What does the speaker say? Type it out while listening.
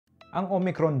Ang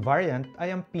Omicron variant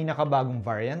ay ang pinakabagong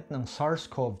variant ng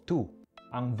SARS-CoV-2,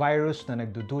 ang virus na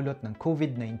nagdudulot ng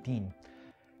COVID-19.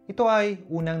 Ito ay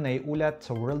unang naiulat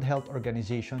sa World Health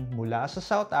Organization mula sa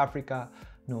South Africa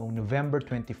noong November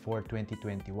 24,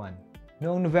 2021.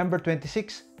 Noong November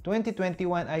 26,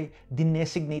 2021 ay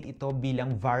dinesignate ito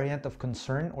bilang Variant of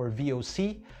Concern or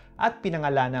VOC at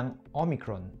pinangalanang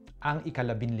Omicron, ang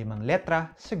ika-15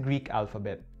 letra sa Greek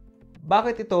alphabet.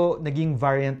 Bakit ito naging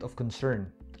Variant of Concern?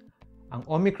 Ang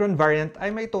Omicron variant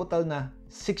ay may total na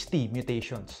 60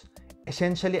 mutations.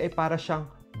 Essentially ay para siyang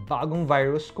bagong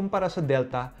virus kumpara sa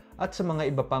Delta at sa mga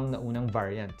iba pang naunang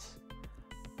variants.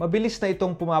 Mabilis na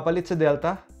itong pumapalit sa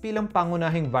Delta bilang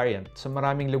pangunahing variant sa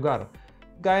maraming lugar,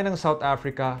 gaya ng South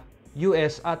Africa,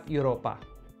 US at Europa.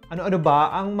 Ano-ano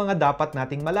ba ang mga dapat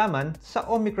nating malaman sa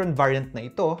Omicron variant na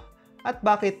ito at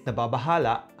bakit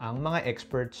nababahala ang mga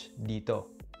experts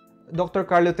dito? Dr.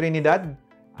 Carlo Trinidad,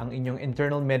 ang inyong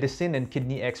internal medicine and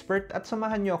kidney expert, at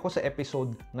samahan niyo ako sa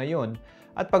episode ngayon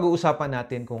at pag-uusapan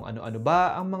natin kung ano-ano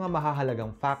ba ang mga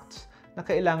mahahalagang facts na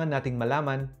kailangan nating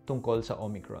malaman tungkol sa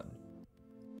Omicron.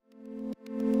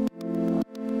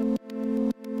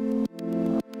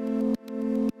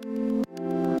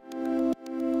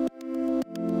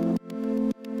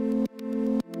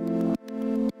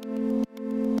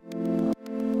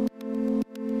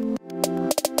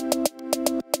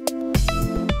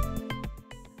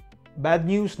 Bad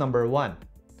news number 1.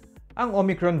 Ang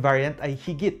Omicron variant ay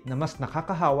higit na mas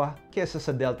nakakahawa kesa sa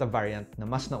Delta variant na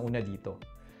mas nauna dito.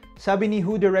 Sabi ni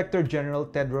WHO Director General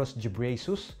Tedros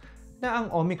Ghebreyesus na ang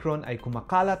Omicron ay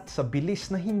kumakalat sa bilis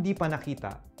na hindi pa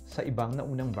nakita sa ibang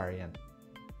naunang variant.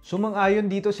 Sumang-ayon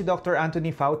dito si Dr.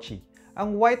 Anthony Fauci,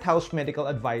 ang White House Medical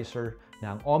Advisor,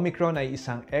 na ang Omicron ay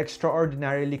isang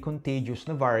extraordinarily contagious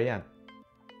na variant.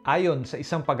 Ayon sa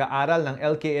isang pag-aaral ng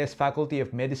LKS Faculty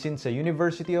of Medicine sa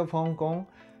University of Hong Kong,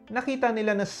 nakita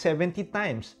nila na 70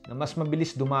 times na mas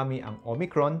mabilis dumami ang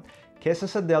Omicron kesa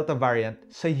sa Delta variant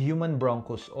sa human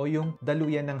bronchus o yung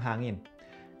daluyan ng hangin.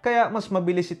 Kaya mas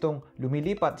mabilis itong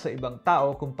lumilipat sa ibang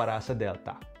tao kumpara sa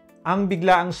Delta. Ang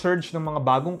biglaang surge ng mga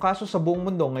bagong kaso sa buong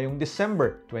mundo ngayong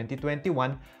December 2021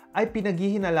 ay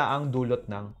pinaghihinalaang dulot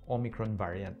ng Omicron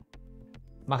variant.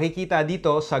 Makikita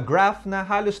dito sa graph na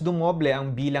halos dumoble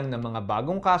ang bilang ng mga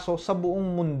bagong kaso sa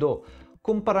buong mundo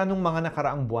kumpara nung mga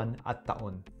nakaraang buwan at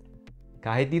taon.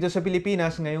 Kahit dito sa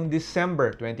Pilipinas ngayong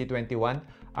December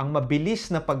 2021, ang mabilis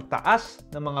na pagtaas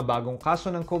ng mga bagong kaso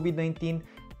ng COVID-19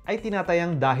 ay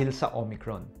tinatayang dahil sa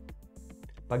Omicron.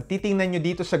 Pag titingnan nyo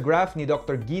dito sa graph ni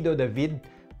Dr. Guido David,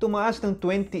 tumaas ng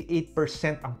 28%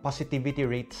 ang positivity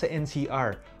rate sa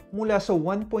NCR mula sa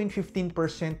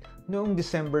 1.15% noong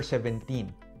December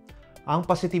 17. Ang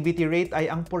positivity rate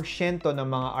ay ang porsyento ng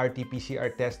mga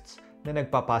RT-PCR tests na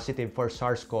nagpa-positive for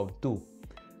SARS-CoV-2.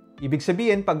 Ibig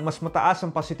sabihin, pag mas mataas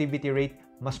ang positivity rate,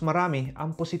 mas marami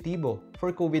ang positibo for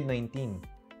COVID-19.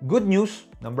 Good news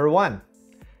number 1.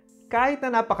 Kahit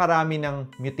na napakarami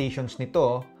ng mutations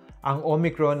nito, ang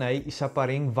Omicron ay isa pa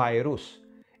ring virus.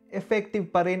 Effective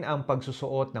pa rin ang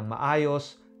pagsusuot ng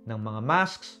maayos ng mga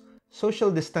masks, social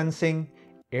distancing,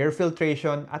 air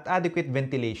filtration at adequate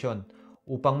ventilation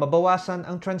upang mabawasan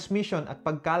ang transmission at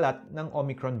pagkalat ng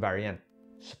Omicron variant.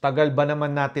 Sa tagal ba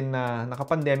naman natin na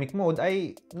naka-pandemic mode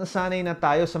ay nasanay na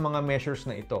tayo sa mga measures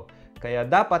na ito, kaya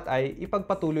dapat ay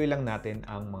ipagpatuloy lang natin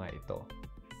ang mga ito.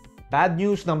 Bad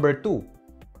news number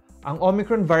 2. Ang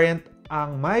Omicron variant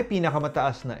ang may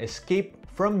pinakamataas na escape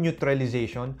from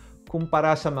neutralization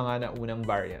kumpara sa mga naunang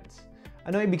variants.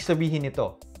 Ano ibig sabihin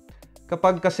nito?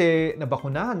 Kapag kasi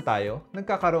nabakunahan tayo,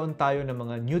 nagkakaroon tayo ng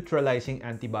mga neutralizing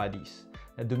antibodies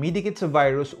na dumidikit sa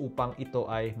virus upang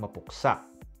ito ay mapuksa.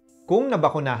 Kung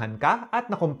nabakunahan ka at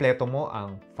nakumpleto mo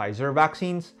ang Pfizer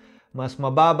vaccines, mas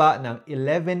mababa ng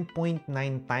 11.9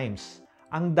 times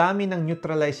ang dami ng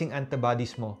neutralizing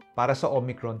antibodies mo para sa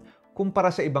Omicron kumpara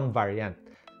sa ibang variant.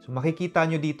 So makikita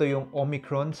nyo dito yung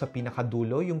Omicron sa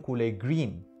pinakadulo, yung kulay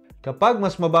green. Kapag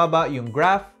mas mababa yung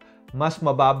graph, mas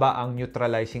mababa ang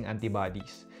neutralizing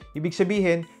antibodies. Ibig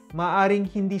sabihin, maaaring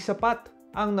hindi sapat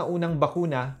ang naunang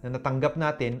bakuna na natanggap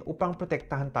natin upang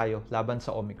protektahan tayo laban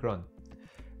sa Omicron.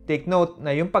 Take note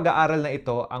na yung pag-aaral na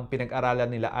ito, ang pinag-aralan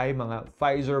nila ay mga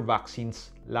Pfizer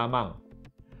vaccines lamang.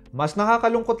 Mas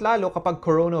nakakalungkot lalo kapag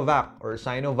Coronavac or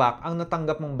Sinovac ang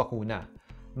natanggap mong bakuna.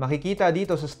 Makikita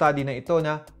dito sa study na ito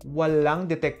na walang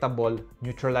detectable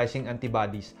neutralizing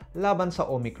antibodies laban sa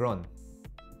Omicron.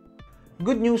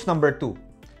 Good news number 2.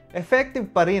 Effective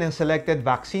pa rin ang selected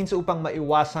vaccines upang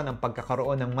maiwasan ang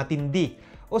pagkakaroon ng matindi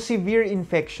o severe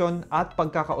infection at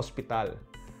pagkakaospital.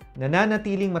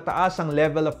 Nananatiling mataas ang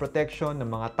level of protection ng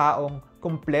mga taong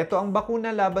kumpleto ang bakuna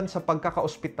laban sa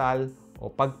pagkakaospital o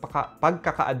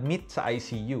pagkaka-admit sa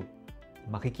ICU.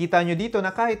 Makikita nyo dito na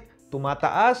kahit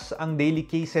tumataas ang daily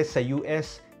cases sa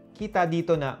US, kita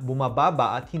dito na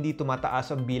bumababa at hindi tumataas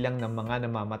ang bilang ng mga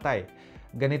namamatay.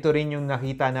 Ganito rin yung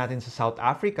nakita natin sa South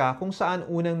Africa kung saan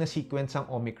unang na-sequence ang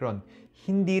Omicron.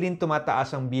 Hindi rin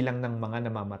tumataas ang bilang ng mga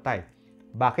namamatay.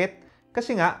 Bakit?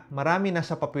 Kasi nga, marami na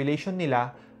sa population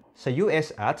nila sa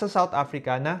US at sa South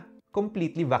Africa na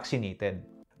completely vaccinated.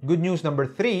 Good news number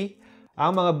 3,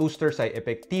 ang mga boosters ay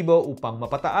epektibo upang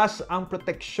mapataas ang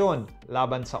proteksyon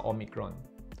laban sa Omicron.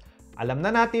 Alam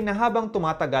na natin na habang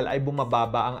tumatagal ay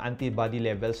bumababa ang antibody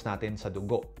levels natin sa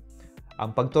dugo.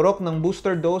 Ang pagturok ng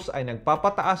booster dose ay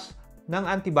nagpapataas ng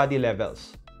antibody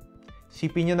levels.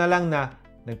 Sipin nyo na lang na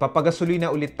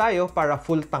nagpapagasolina ulit tayo para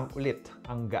full tank ulit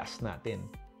ang gas natin.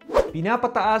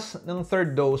 Pinapataas ng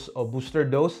third dose o booster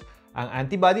dose ang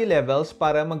antibody levels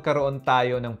para magkaroon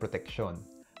tayo ng proteksyon.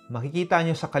 Makikita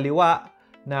nyo sa kaliwa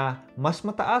na mas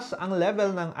mataas ang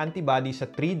level ng antibody sa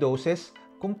 3 doses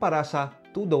kumpara sa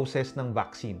 2 doses ng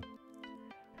vaccine.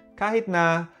 Kahit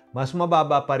na mas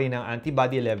mababa pa rin ang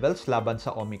antibody levels laban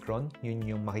sa Omicron, yun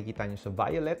yung makikita nyo sa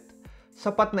violet,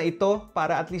 sapat na ito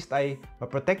para at least ay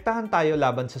maprotektahan tayo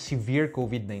laban sa severe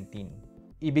COVID-19.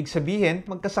 Ibig sabihin,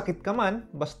 magkasakit ka man,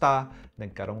 basta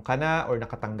nagkaroon ka na or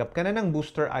nakatanggap ka na ng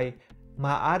booster ay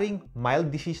maaaring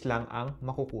mild disease lang ang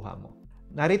makukuha mo.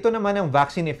 Narito naman ang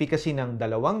vaccine efficacy ng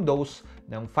 2 dose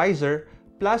ng Pfizer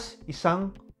plus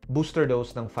isang booster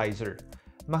dose ng Pfizer.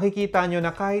 Makikita nyo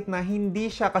na kahit na hindi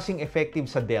siya kasing effective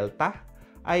sa Delta,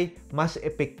 ay mas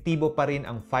epektibo pa rin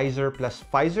ang Pfizer plus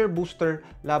Pfizer booster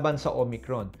laban sa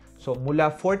Omicron. So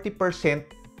mula 40%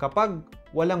 kapag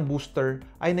walang booster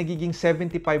ay nagiging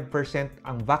 75%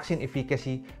 ang vaccine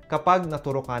efficacy kapag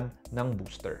naturukan ng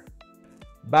booster.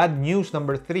 Bad news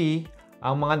number 3,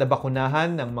 ang mga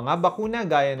nabakunahan ng mga bakuna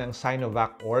gaya ng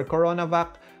Sinovac or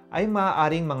Coronavac ay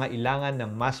maaaring mga ilangan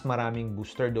ng mas maraming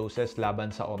booster doses laban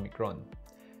sa Omicron.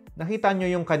 Nakita nyo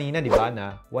yung kanina, di ba,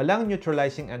 na walang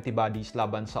neutralizing antibodies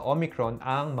laban sa Omicron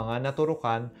ang mga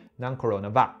naturukan ng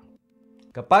Coronavac.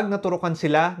 Kapag naturukan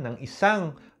sila ng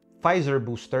isang Pfizer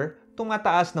booster,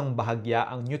 tumataas ng bahagya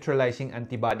ang neutralizing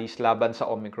antibodies laban sa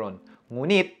Omicron.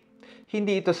 Ngunit,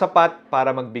 hindi ito sapat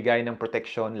para magbigay ng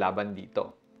proteksyon laban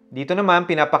dito. Dito naman,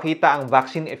 pinapakita ang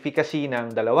vaccine efficacy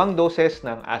ng 2 doses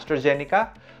ng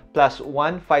AstraZeneca plus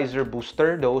 1 Pfizer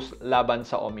booster dose laban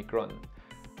sa Omicron.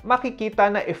 Makikita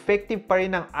na effective pa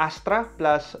rin ang Astra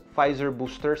plus Pfizer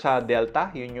booster sa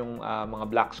Delta. Yun yung mga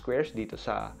black squares dito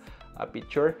sa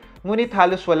picture. Ngunit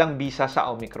halos walang bisa sa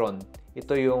Omicron.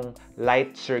 Ito yung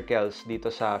light circles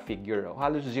dito sa figure.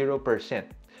 Halos 0%.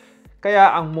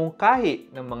 Kaya ang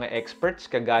mungkahi ng mga experts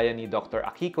kagaya ni Dr.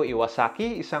 Akiko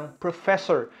Iwasaki, isang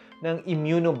professor ng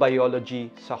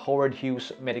immunobiology sa Howard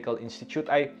Hughes Medical Institute,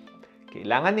 ay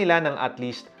kailangan nila ng at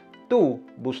least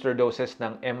 2 booster doses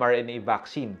ng mRNA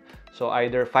vaccine. So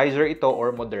either Pfizer ito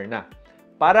or Moderna.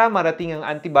 Para marating ang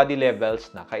antibody levels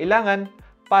na kailangan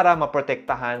para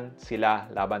maprotektahan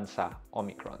sila laban sa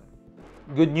Omicron.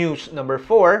 Good news number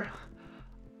 4,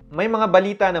 may mga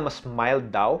balita na mas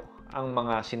mild daw ang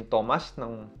mga sintomas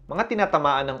ng mga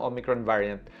tinatamaan ng Omicron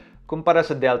variant kumpara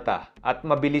sa Delta at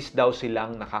mabilis daw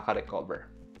silang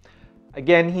nakaka-recover.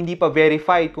 Again, hindi pa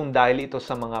verified kung dahil ito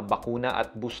sa mga bakuna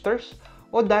at boosters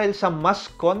o dahil sa mas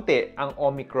konti ang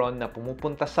Omicron na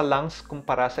pumupunta sa lungs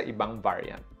kumpara sa ibang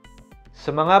variant.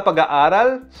 Sa mga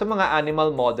pag-aaral, sa mga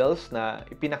animal models na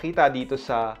ipinakita dito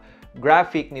sa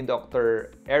graphic ni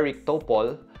Dr. Eric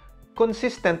Topol,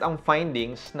 consistent ang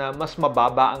findings na mas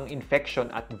mababa ang infection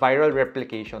at viral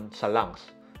replication sa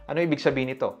lungs. Ano ibig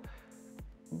sabihin nito?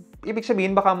 Ibig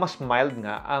sabihin baka mas mild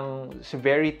nga ang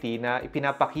severity na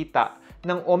ipinapakita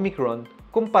ng Omicron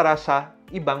kumpara sa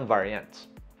ibang variants.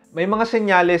 May mga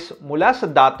senyales mula sa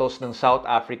datos ng South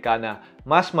Africa na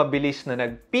mas mabilis na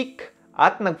nag-peak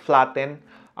at nag-flatten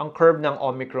ang curve ng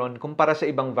Omicron kumpara sa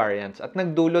ibang variants at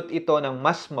nagdulot ito ng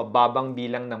mas mababang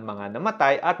bilang ng mga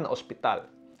namatay at na-ospital.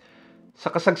 Sa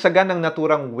kasagsagan ng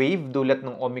naturang wave dulot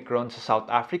ng Omicron sa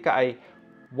South Africa ay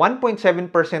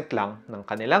 1.7% lang ng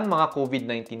kanilang mga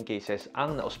COVID-19 cases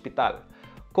ang na-ospital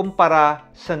kumpara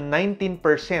sa 19%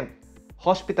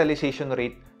 hospitalization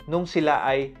rate nung sila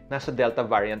ay nasa Delta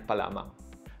variant pa lamang.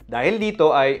 Dahil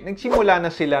dito ay nagsimula na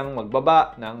silang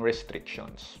magbaba ng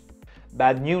restrictions.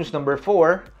 Bad news number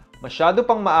 4, masyado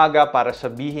pang maaga para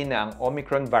sabihin na ang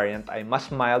Omicron variant ay mas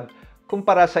mild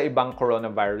kumpara sa ibang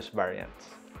coronavirus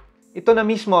variants. Ito na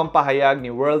mismo ang pahayag ni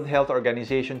World Health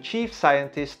Organization Chief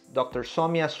Scientist Dr.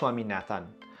 Soumya Swaminathan.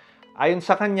 Ayon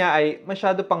sa kanya ay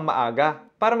masyado pang maaga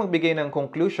para magbigay ng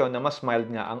conclusion na mas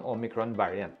mild nga ang Omicron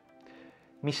variant.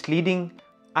 Misleading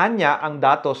Anya ang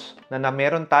datos na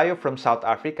meron tayo from South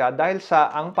Africa dahil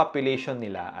sa ang population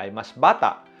nila ay mas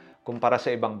bata kumpara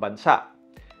sa ibang bansa.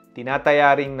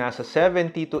 Tinatayaring nasa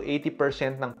 70 to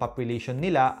 80% ng population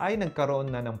nila ay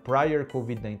nagkaroon na ng prior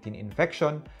COVID-19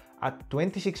 infection at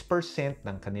 26%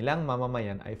 ng kanilang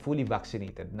mamamayan ay fully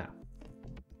vaccinated na.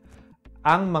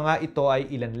 Ang mga ito ay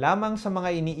ilan lamang sa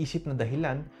mga iniisip na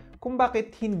dahilan kung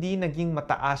bakit hindi naging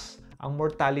mataas ang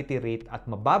mortality rate at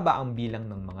mababa ang bilang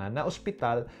ng mga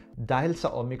naospital dahil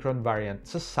sa Omicron variant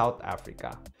sa South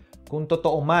Africa. Kung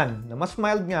totoo man na mas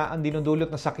mild nga ang dinudulot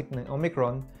na sakit ng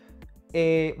Omicron,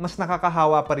 mas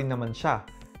nakakahawa pa rin naman siya.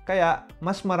 Kaya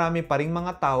mas marami pa rin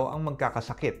mga tao ang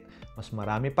magkakasakit. Mas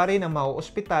marami pa rin ang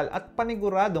mauospital at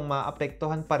paniguradong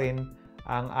maapektuhan pa rin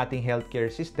ang ating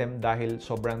healthcare system dahil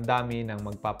sobrang dami ng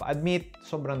magpapa-admit,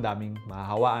 sobrang daming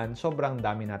mahahawaan, sobrang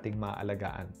dami nating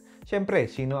maaalagaan. Siyempre,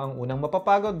 sino ang unang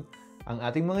mapapagod? Ang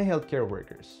ating mga healthcare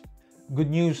workers. Good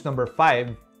news number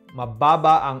 5,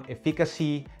 mababa ang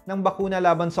efficacy ng bakuna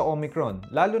laban sa Omicron,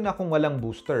 lalo na kung walang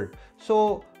booster.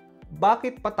 So,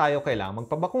 bakit pa tayo kailangang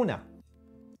magpabakuna?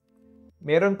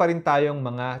 Meron pa rin tayong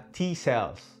mga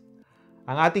T-cells.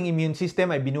 Ang ating immune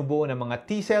system ay binubuo ng mga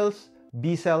T-cells,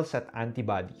 B-cells at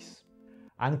antibodies.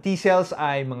 Ang T-cells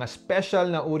ay mga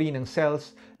special na uri ng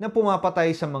cells na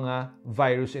pumapatay sa mga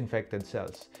virus-infected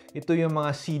cells. Ito yung mga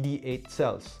CD8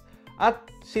 cells. At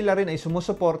sila rin ay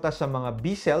sumusuporta sa mga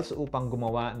B-cells upang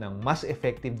gumawa ng mas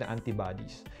effective na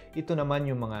antibodies. Ito naman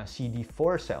yung mga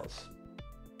CD4 cells.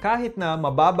 Kahit na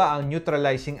mababa ang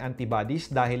neutralizing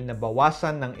antibodies dahil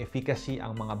nabawasan ng efficacy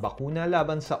ang mga bakuna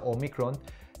laban sa Omicron,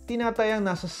 tinatayang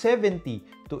nasa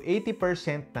 70 to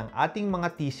 80% ng ating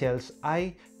mga T-cells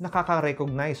ay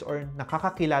nakaka-recognize or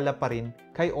nakakakilala pa rin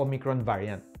kay Omicron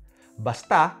variant.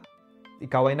 Basta,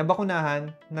 ikaw ay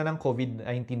nabakunahan na ng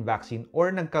COVID-19 vaccine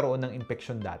or nagkaroon ng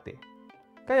infeksyon dati.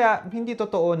 Kaya, hindi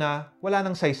totoo na wala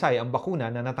nang saysay ang bakuna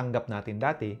na natanggap natin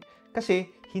dati kasi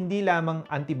hindi lamang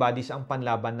antibodies ang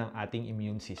panlaban ng ating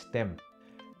immune system.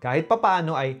 Kahit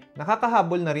papaano ay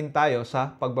nakakahabol na rin tayo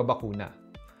sa pagbabakuna.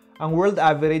 Ang world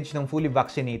average ng fully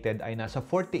vaccinated ay nasa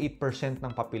 48%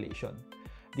 ng population.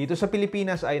 Dito sa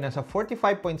Pilipinas ay nasa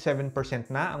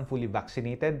 45.7% na ang fully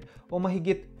vaccinated o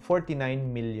mahigit 49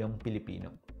 milyong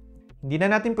Pilipino. Hindi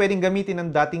na natin pwedeng gamitin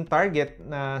ang dating target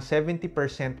na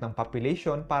 70% ng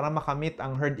population para makamit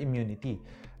ang herd immunity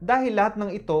dahil lahat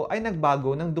ng ito ay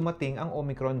nagbago nang dumating ang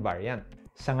Omicron variant.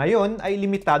 Sa ngayon ay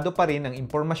limitado pa rin ang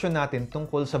impormasyon natin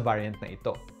tungkol sa variant na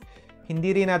ito.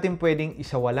 Hindi rin natin pwedeng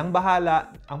isawalang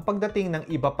bahala ang pagdating ng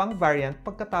iba pang variant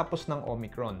pagkatapos ng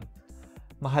Omicron.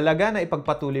 Mahalaga na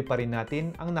ipagpatuloy pa rin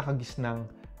natin ang nakagisnang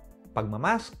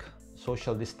pagmamask,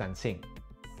 social distancing.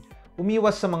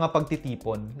 Umiwas sa mga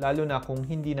pagtitipon, lalo na kung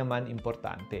hindi naman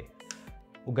importante.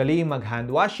 Ugaliing mag-hand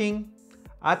washing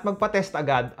at magpa-test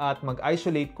agad at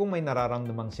mag-isolate kung may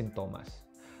nararamdamang sintomas.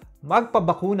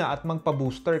 Magpabakuna at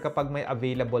magpa-booster kapag may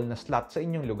available na slot sa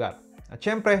inyong lugar. At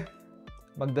syempre,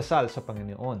 magdasal sa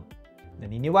Panginoon.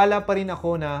 Naniniwala pa rin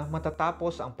ako na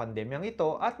matatapos ang pandemyang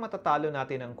ito at matatalo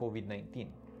natin ang COVID-19.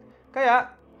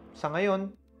 Kaya, sa ngayon,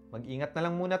 mag-ingat na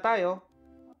lang muna tayo.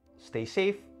 Stay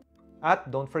safe.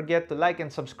 At don't forget to like and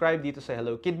subscribe dito sa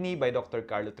Hello Kidney by Dr.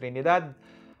 Carlo Trinidad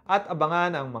at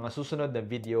abangan ang mga susunod na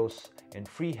videos and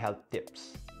free health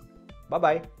tips.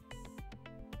 Bye-bye!